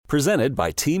Presented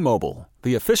by T-Mobile,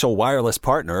 the official wireless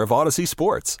partner of Odyssey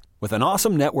Sports. With an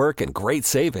awesome network and great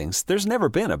savings, there's never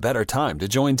been a better time to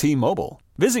join T-Mobile.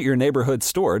 Visit your neighborhood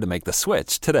store to make the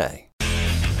switch today.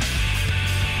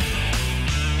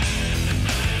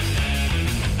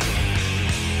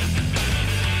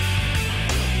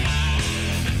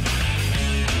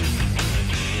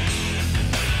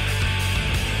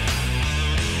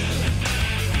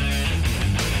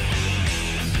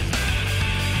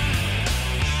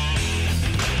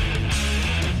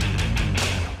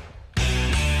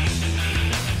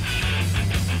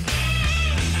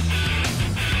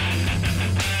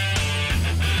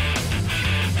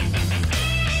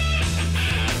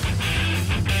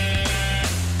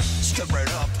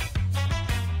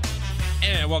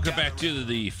 Welcome back to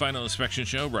the Final Inspection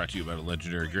Show, brought to you by the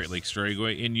legendary Great Lakes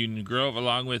Dragway in Union Grove,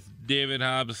 along with David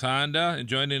Hobbs Honda. And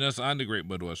joining us on the Great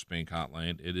Midwest Bank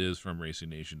Hotline, it is from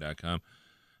RacingNation.com,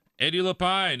 Eddie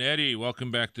Lapine. Eddie,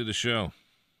 welcome back to the show.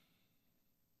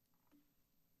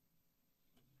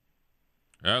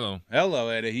 Hello. Hello,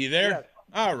 Eddie. You there? Yes.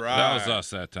 All right. That was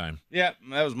us that time. Yeah,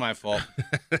 that was my fault.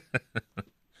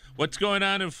 What's going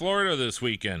on in Florida this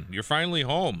weekend? You're finally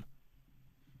home.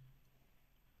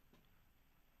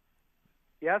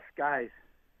 Yes, guys.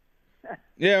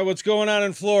 Yeah, what's going on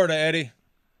in Florida, Eddie?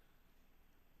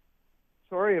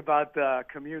 Sorry about the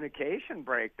communication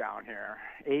breakdown here.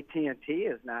 AT&T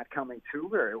is not coming through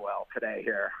very well today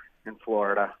here in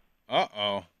Florida.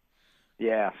 Uh-oh.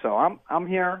 Yeah, so I'm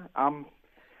here. I'm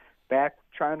back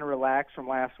trying to relax from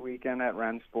last weekend at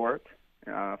Rennsport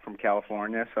from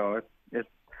California, so it's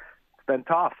been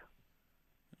tough.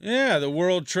 Yeah, the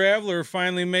world traveler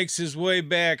finally makes his way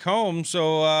back home,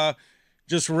 so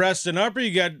just resting up, or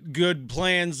you got good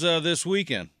plans this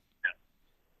weekend?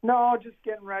 No, just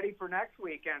getting ready for next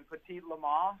weekend. Petit Le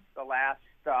Mans, the last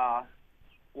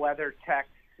WeatherTech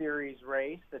Series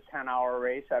race, the 10-hour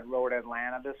race at Road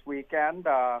Atlanta this weekend.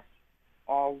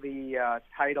 All the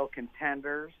title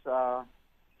contenders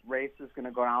race is going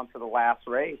to go down to the last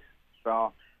race.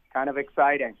 So kind of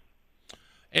exciting.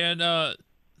 And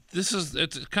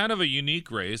it's kind of a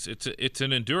unique race. It's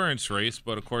an endurance race,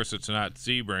 but of course it's not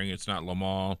Sebring, it's not Le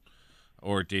Mans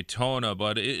or Daytona,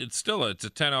 but it's a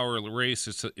 10-hour race.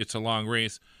 It's a long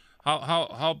race.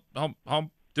 How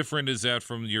different is that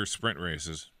from your sprint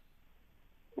races?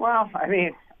 Well, I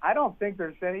mean, I don't think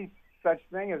there's any such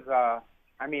thing as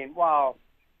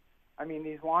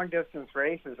these long distance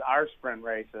races are sprint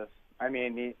races. I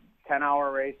mean, the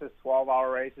 10-hour races, 12-hour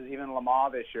races, even Le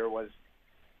Mans this year was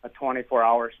a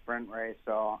 24-hour sprint race.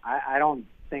 So I don't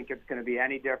think it's going to be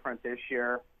any different this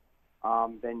year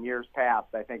than years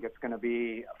past. I think it's going to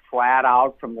be flat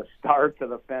out from the start to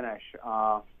the finish.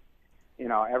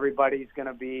 Everybody's going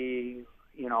to be,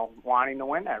 wanting to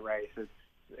win that race.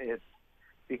 It's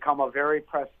become a very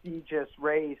prestigious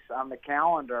race on the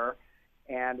calendar,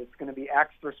 and it's going to be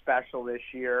extra special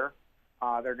this year.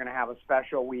 They're going to have a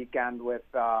special weekend with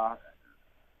Dr.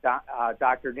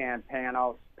 Dan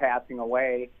Panos passing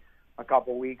away a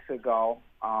couple weeks ago,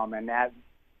 and that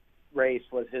race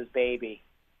was his baby.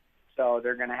 So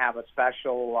they're going to have a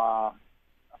special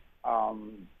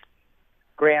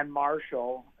Grand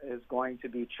Marshal is going to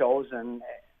be chosen.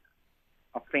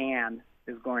 A fan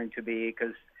is going to be,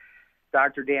 because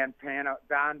Dr. Don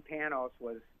Panos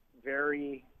was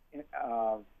very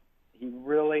he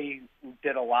really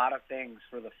did a lot of things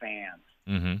for the fans.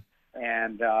 Mm-hmm.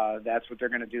 And that's what they're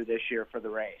going to do this year for the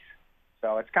race.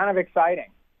 So it's kind of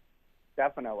exciting,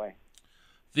 definitely.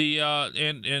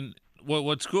 And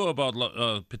what's cool about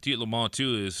Petit Le Mans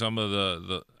too is some of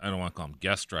the I don't want to call them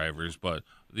guest drivers, but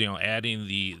adding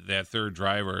that third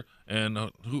driver.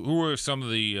 And who are some of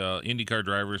the IndyCar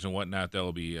drivers and whatnot that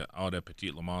will be out at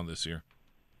Petit Le Mans this year?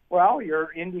 Well,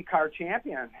 your IndyCar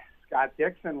champion Scott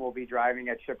Dixon will be driving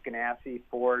at Chip Ganassi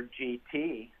Ford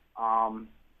GT.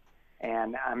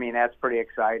 And I mean, that's pretty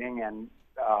exciting. And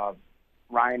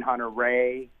Ryan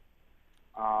Hunter-Ray.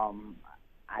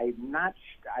 I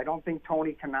don't think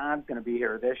Tony Kanaan's going to be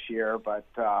here this year, but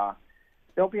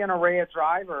there'll be an array of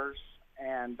drivers,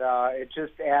 and it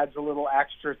just adds a little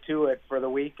extra to it for the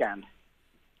weekend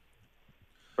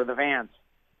for the fans.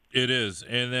 It is.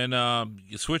 And then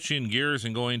switching gears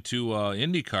and going to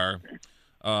IndyCar,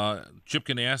 Chip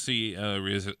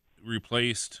Ganassi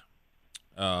replaced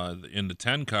in the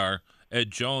 10 car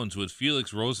Ed Jones with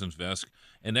Felix Rosenvesk,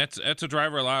 and that's a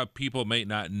driver a lot of people may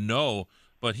not know,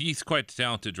 but he's quite a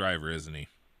talented driver, isn't he?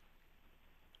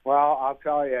 Well, I'll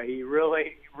tell you, he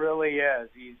really, really is.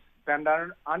 He's been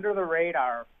under the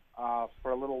radar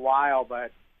for a little while,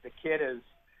 but the kid is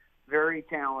very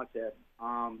talented.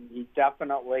 He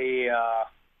definitely,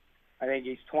 I think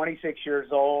he's 26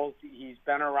 years old. He's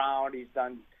been around. He's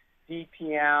done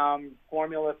DPM,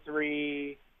 Formula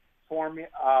 3,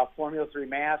 Formula 3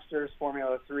 Masters,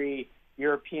 Formula 3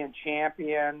 European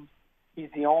champion.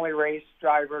 He's the only race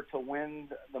driver to win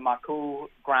the Baku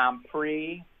Grand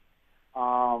Prix,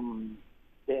 the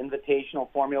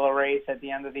invitational formula race at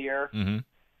the end of the year. Mm-hmm.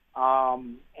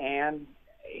 And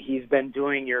he's been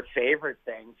doing your favorite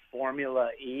thing,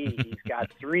 Formula E. He's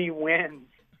got 3 wins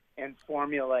in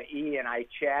Formula E, and I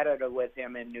chatted with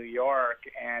him in New York,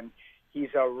 and he's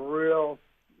a real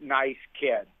nice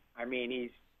kid. I mean,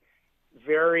 he's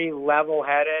very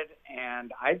level-headed,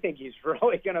 and I think he's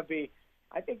really going to be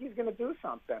 – I think he's going to do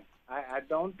something. I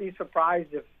don't be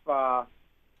surprised if,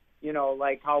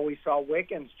 like how we saw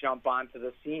Wickens jump onto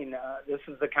the scene. This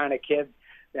is the kind of kid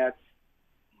that's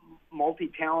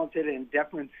multi-talented in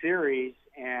different series,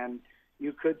 and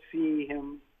you could see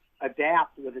him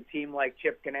adapt with a team like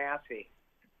Chip Ganassi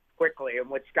quickly, and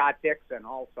with Scott Dixon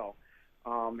also,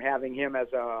 having him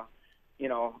as a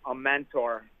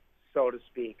mentor, so to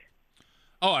speak.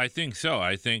 Oh, I think so.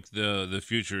 I think the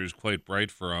future is quite bright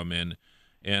for him, and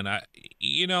I think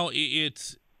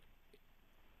it's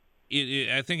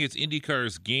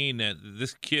IndyCar's gain that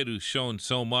this kid who's shown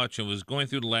so much and was going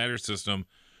through the ladder system,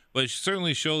 but it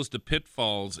certainly shows the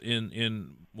pitfalls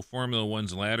in Formula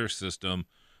One's ladder system,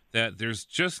 that there's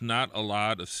just not a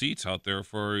lot of seats out there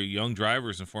for young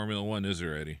drivers in Formula One, is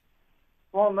there, Eddie?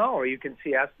 Well, no. You can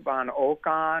see Esteban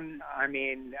Ocon. I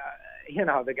mean,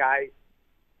 the guy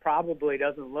probably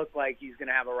doesn't look like he's going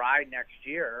to have a ride next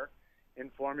year in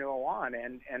Formula One,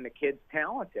 and the kid's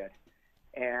talented.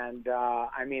 And,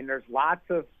 there's lots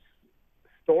of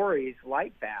stories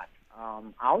like that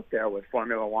out there with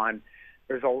Formula One.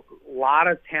 There's a lot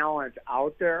of talent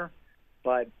out there,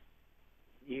 but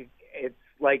it's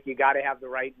like you got to have the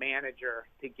right manager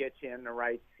to get you in the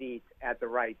right seat at the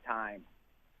right time.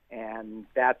 And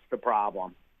that's the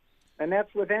problem. And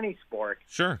that's with any sport.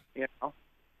 Sure.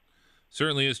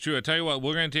 Certainly is true. I tell you what,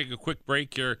 we're going to take a quick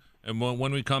break here, and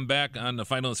when we come back on the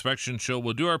Final Inspection Show,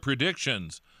 we'll do our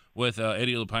predictions with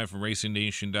Eddie Lapine from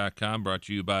RacingNation.com, brought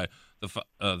to you by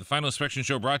the Final Inspection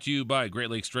Show, brought to you by Great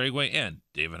Lakes Dragway and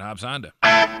David Hobbs Honda.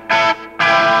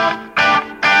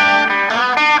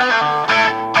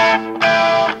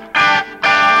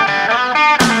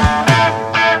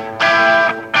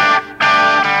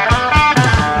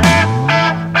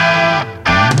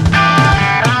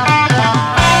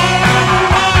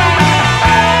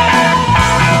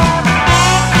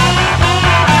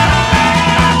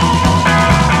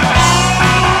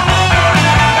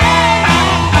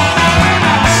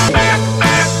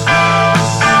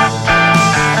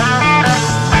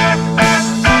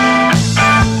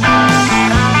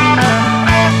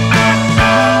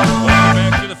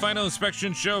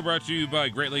 Inspection Show brought to you by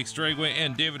Great Lakes Dragway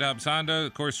and David Hobbs Honda.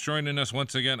 Of course, joining us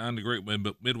once again on the Great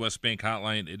Midwest Bank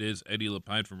Hotline, it is Eddie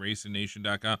Lapine from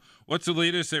RacingNation.com. What's the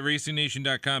latest at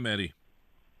RacingNation.com, Eddie?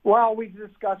 Well, we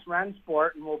discussed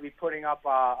Rennsport, and we'll be putting up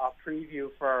a preview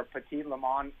for Petit Le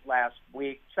Mans last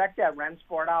week. Check that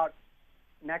Rennsport out.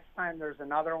 Next time there's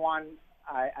another one.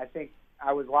 I think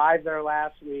I was live there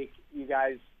last week. You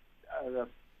guys, the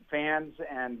fans,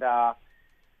 and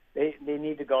they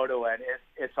need to go to it.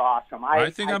 It's awesome. I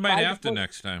think I might have to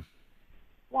next time.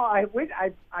 Well, I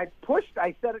pushed.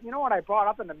 I said, what I brought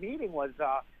up in the meeting was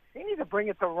they need to bring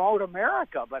it to Road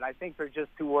America, but I think they're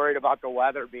just too worried about the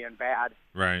weather being bad.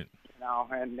 Right.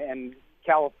 And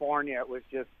California, it was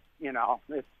just, it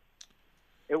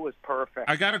was perfect.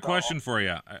 I got a question for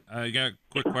you. I got a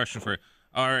quick question for you.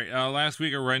 All right, last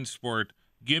week at Rennsport,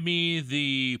 give me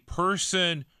the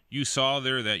person you saw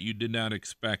there that you did not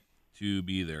expect to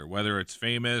be there, whether it's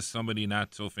famous, somebody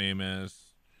not so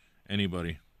famous,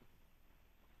 anybody.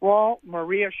 Well,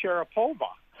 Maria Sharapova.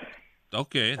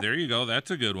 Okay, there you go. That's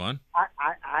a good one.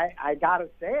 I gotta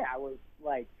say, I was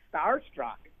like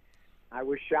starstruck. I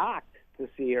was shocked to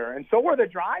see her, and so were the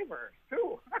drivers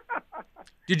too.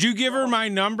 Did you give her my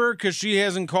number? Because she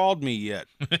hasn't called me yet.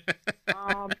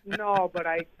 No, but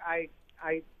I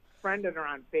friended her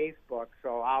on Facebook,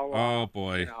 so I'll. Oh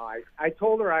boy! I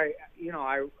told her I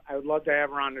would love to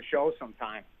have her on the show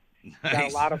sometime. Nice.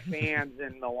 Got a lot of fans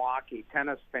in Milwaukee,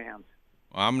 tennis fans.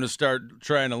 Well, I'm going to start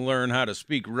trying to learn how to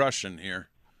speak Russian here.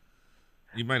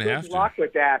 You might have to. Good luck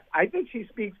with that. I think she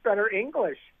speaks better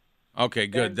English. Okay,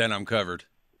 good. Then I'm covered.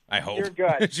 I hope. You're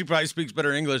good. She probably speaks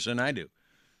better English than I do.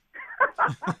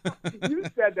 You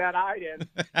said that, I did.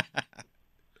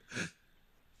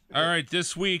 All right,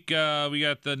 this week we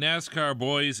got the NASCAR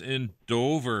boys in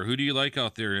Dover. Who do you like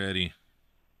out there, Eddie?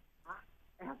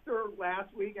 After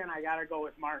last weekend, I got to go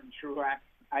with Martin Truex.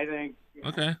 I think.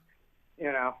 Okay.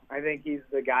 I think he's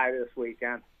the guy this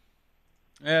weekend.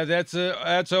 Yeah,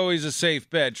 that's always a safe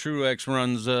bet. Truex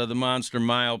runs the Monster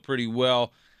Mile pretty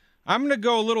well. I'm going to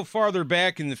go a little farther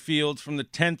back in the field from the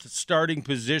 10th starting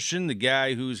position, the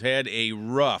guy who's had a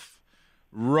rough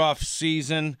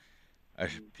season,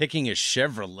 picking a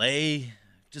Chevrolet,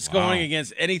 just going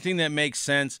against anything that makes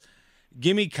sense.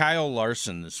 Give me Kyle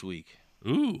Larson this week.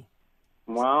 Ooh.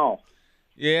 Wow.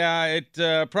 Yeah,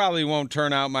 it probably won't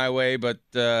turn out my way, but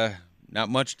not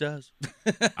much does.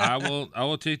 I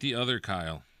will take the other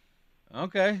Kyle.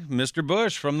 Okay, Mr.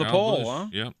 Busch from the Kyle poll, Busch. huh?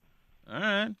 Yep. All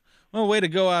right. Well, way to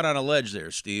go out on a ledge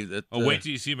there, Steve. Wait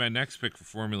till you see my next pick for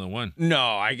Formula One. No,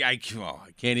 I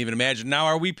can't even imagine. Now,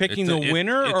 are we picking the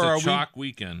winner, it's or a are chalk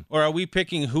weekend? Or are we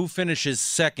picking who finishes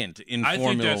second in Formula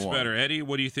One? I think that's better, Eddie.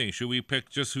 What do you think? Should we pick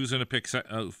just who's going to pick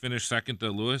finish second to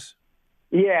Lewis?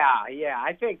 Yeah.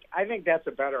 I think that's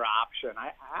a better option.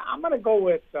 I'm going to go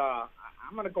with.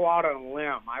 I'm going to go out on a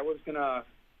limb. I was going to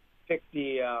pick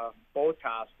the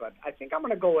Bottas, but I think I'm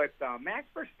going to go with Max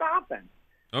Verstappen.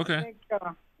 Okay. I think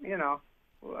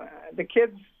the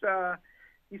kid's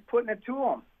he's putting it to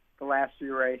him the last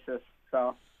few races.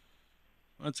 So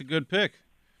that's a good pick.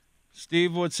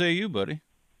 Steve, what say you, buddy?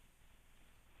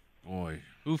 Boy,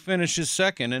 who finishes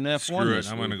second in F1? Screw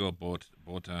it. I'm going to go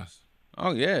Bottas.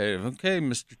 Oh yeah, okay,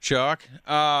 Mr. Chalk.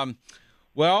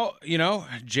 Well,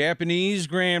 Japanese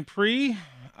Grand Prix.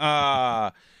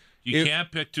 You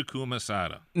can't pick Takuma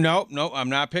Sato. No, I'm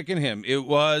not picking him. It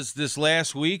was this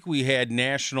last week we had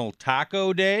National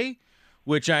Taco Day,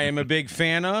 which I am a big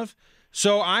fan of.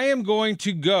 So I am going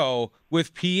to go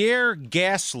with Pierre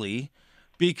Gasly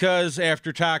because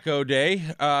after Taco Day,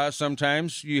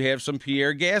 sometimes you have some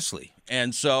Pierre Gasly.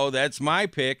 And so that's my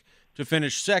pick to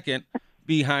finish second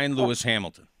behind Lewis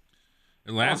Hamilton.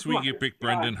 And last week you picked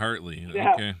Brendan Hartley.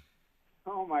 Jeff. Okay.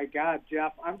 Oh, my God,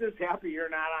 Jeff. I'm just happy you're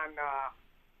not on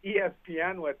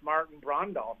ESPN with Martin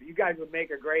Brundle. You guys would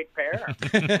make a great pair.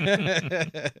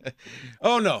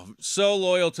 Oh, no. So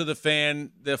loyal to the fan.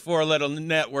 The Four Letter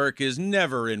Network is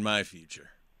never in my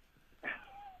future.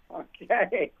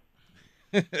 Okay.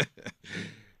 You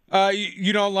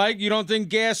don't think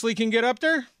Gasly can get up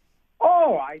there?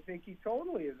 Oh, I think he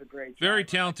totally is a great driver. Very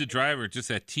talented driver. Just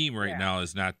that team right now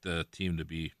is not the team to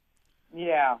be.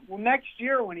 Yeah. Well, next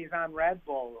year when he's on Red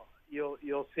Bull,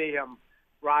 you'll see him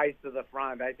rise to the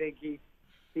front. I think he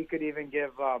could even give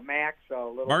Max a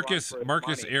little Marcus run for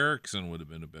his money. Ericsson would have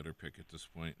been a better pick at this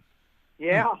point.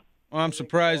 Yeah. Well, I'm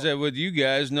surprised that with you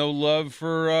guys, no love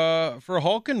for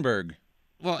Hulkenberg.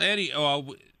 Well, Eddie,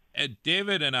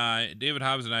 David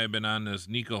Hobbs and I have been on this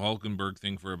Nico Hulkenberg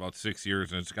thing for about 6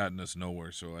 years, and it's gotten us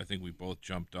nowhere. So I think we both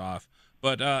jumped off.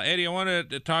 But Eddie, I wanted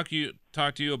to talk to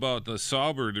you about the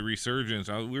Sauber, the resurgence.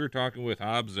 We were talking with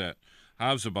Hobbs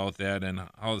about that and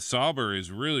how the Sauber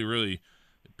has really, really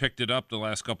picked it up the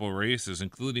last couple of races,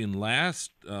 including the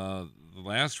last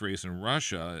race in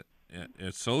Russia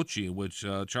at Sochi, which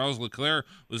Charles Leclerc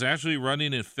was actually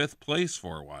running in 5th place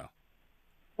for a while.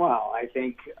 Well, I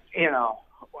think,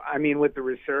 with the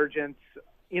resurgence,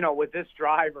 with this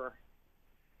driver,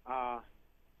 I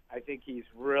think he's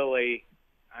really,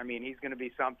 he's going to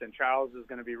be something. Charles is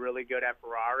going to be really good at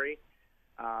Ferrari.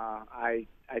 I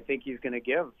think he's going to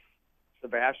give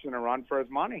Sebastian a run for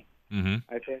his money. Mm-hmm.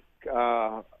 I think,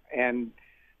 and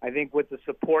I think with the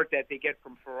support that they get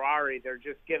from Ferrari, they're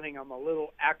just giving him a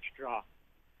little extra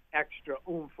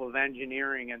oomph of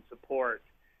engineering and support.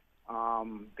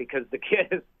 Because the kid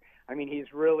is,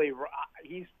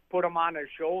 he's put him on their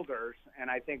shoulders, and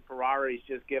I think Ferrari's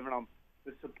just giving him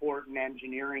the support and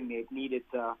engineering they've needed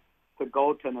to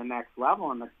go to the next level.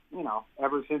 And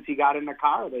ever since he got in the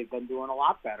car, they've been doing a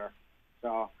lot better.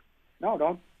 So, no,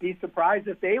 don't be surprised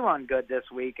if they run good this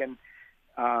week in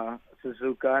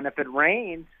Suzuka. And if it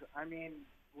rains,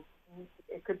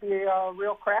 it could be a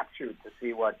real crapshoot to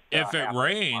see what. If it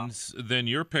rains, then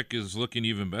your pick is looking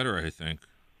even better, I think.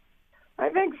 I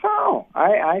think so.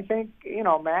 I think,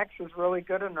 Max is really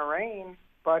good in the rain,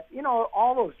 but,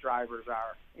 all those drivers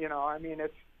are.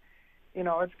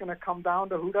 It's going to come down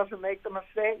to who doesn't make the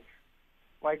mistake,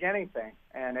 like anything.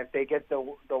 And if they get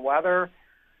the weather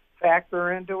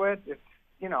factor into it, it's,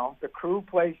 the crew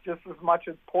plays just as much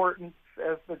importance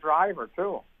as the driver,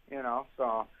 too,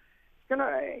 So it's going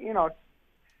to,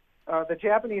 the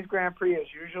Japanese Grand Prix is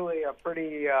usually a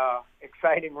pretty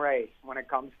exciting race when it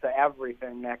comes to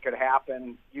everything that could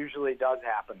happen. Usually does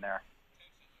happen there.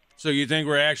 So you think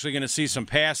we're actually going to see some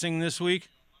passing this week?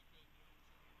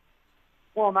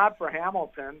 Well, not for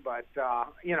Hamilton, but,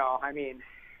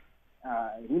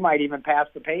 he might even pass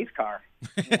the pace car.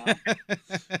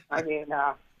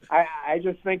 I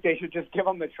just think they should just give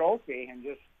him the trophy and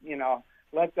just,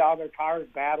 let the other cars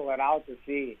battle it out to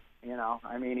see.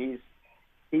 I mean,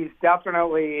 he's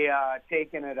definitely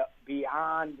taken it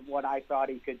beyond what I thought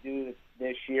he could do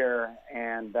this year,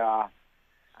 and I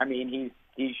mean,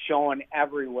 he's showing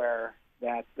everywhere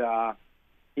that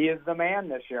he is the man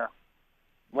this year,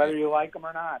 whether you like him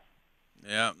or not.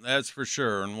 Yeah, that's for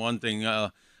sure.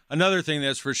 And another thing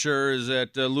that's for sure is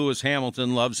that Lewis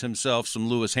Hamilton loves himself some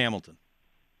Lewis Hamilton.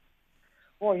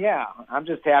 Well, yeah, I'm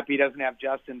just happy he doesn't have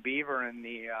Justin Bieber in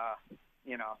the,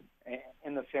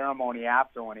 in the ceremony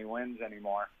after when he wins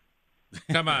anymore.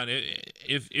 Come on,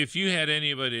 if you had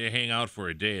anybody to hang out for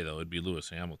a day, though, it'd be Lewis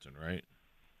Hamilton, right?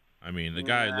 I mean, the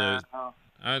guy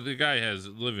has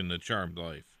living the charmed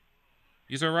life.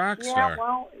 He's a rock star.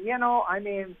 Yeah, well, I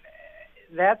mean,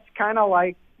 that's kind of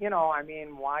like,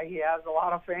 why he has a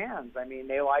lot of fans. I mean,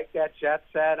 they like that jet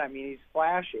set. I mean, he's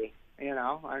flashy.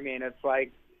 I mean, it's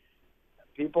like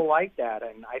people like that,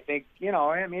 and I think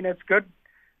it's good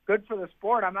for the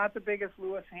sport. I'm not the biggest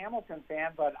Lewis Hamilton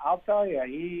fan, but I'll tell you,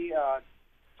 he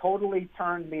totally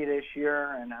turned me this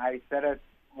year, and I said it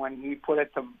when he put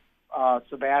it to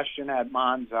Sebastian at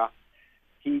Monza.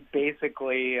 He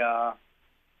basically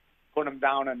put him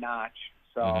down a notch.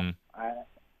 So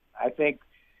I think,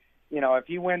 if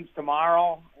he wins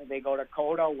tomorrow, they go to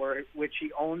COTA, which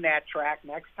he owned that track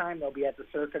next time. They'll be at the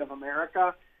Circuit of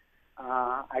America.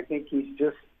 I think he's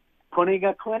just putting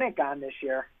a clinic on this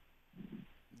year.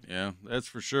 Yeah, that's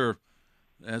for sure.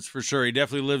 That's for sure. He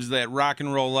definitely lives that rock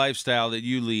and roll lifestyle that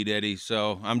you lead, Eddie.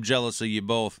 So I'm jealous of you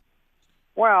both.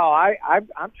 Well,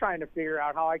 I'm trying to figure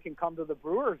out how I can come to the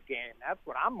Brewers game. That's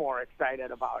what I'm more excited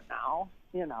about now,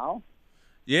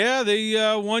 Yeah, they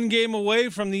one game away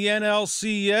from the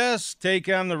NLCS, take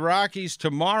on the Rockies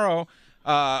tomorrow.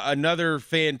 Another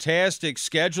fantastic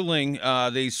scheduling.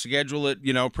 They schedule it,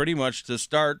 pretty much to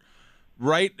start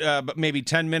right, but maybe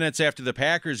 10 minutes after the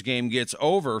Packers game gets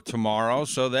over tomorrow.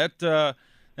 So that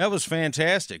was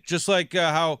fantastic. Just like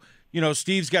how,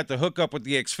 Steve's got the hookup with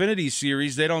the Xfinity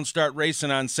Series. They don't start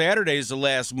racing on Saturdays the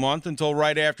last month until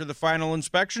right after the final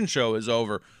inspection show is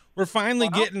over. We're finally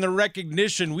getting the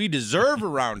recognition we deserve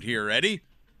around here, Eddie.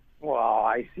 Well,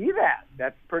 I see that.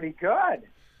 That's pretty good.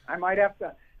 I might have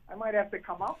to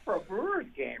come up for a Brewers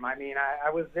game. I mean, I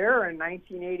was there in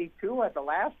 1982 at the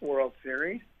last World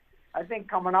Series. I think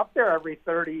coming up there every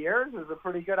 30 years is a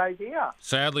pretty good idea.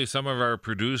 Sadly, some of our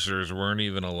producers weren't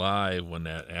even alive when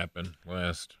that happened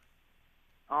last.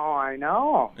 Oh, I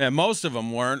know. Yeah, most of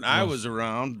them weren't. I was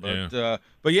around, but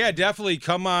yeah, definitely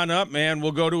come on up, man.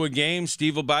 We'll go to a game.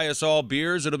 Steve will buy us all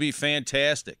beers. It'll be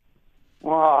fantastic.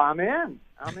 Well, I'm in.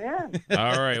 All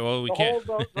right. Well,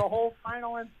 the whole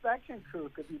final inspection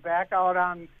crew could be back out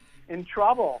in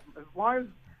trouble as long as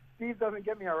Steve doesn't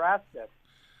get me arrested.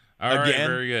 All right.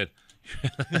 Very good.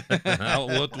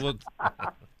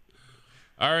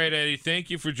 All right, Eddie. Thank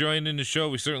you for joining the show.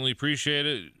 We certainly appreciate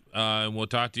it. And we'll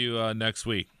talk to you next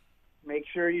week. Make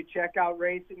sure you check out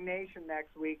Racing Nation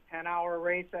next week, 10-hour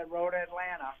race at Road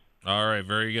Atlanta. All right,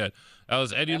 very good. That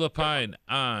was Eddie Lapine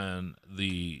on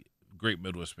the Great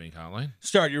Midwest Bank Hotline.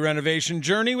 Start your renovation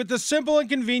journey with the simple and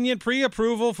convenient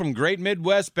pre-approval from Great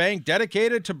Midwest Bank,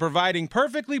 dedicated to providing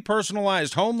perfectly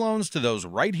personalized home loans to those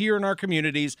right here in our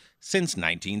communities since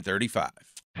 1935.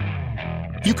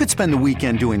 You could spend the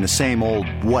weekend doing the same old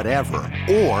whatever,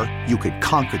 or you could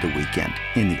conquer the weekend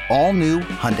in the all-new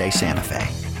Hyundai Santa Fe.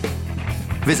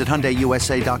 Visit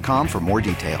HyundaiUSA.com for more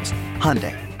details.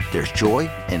 Hyundai, there's joy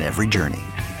in every journey.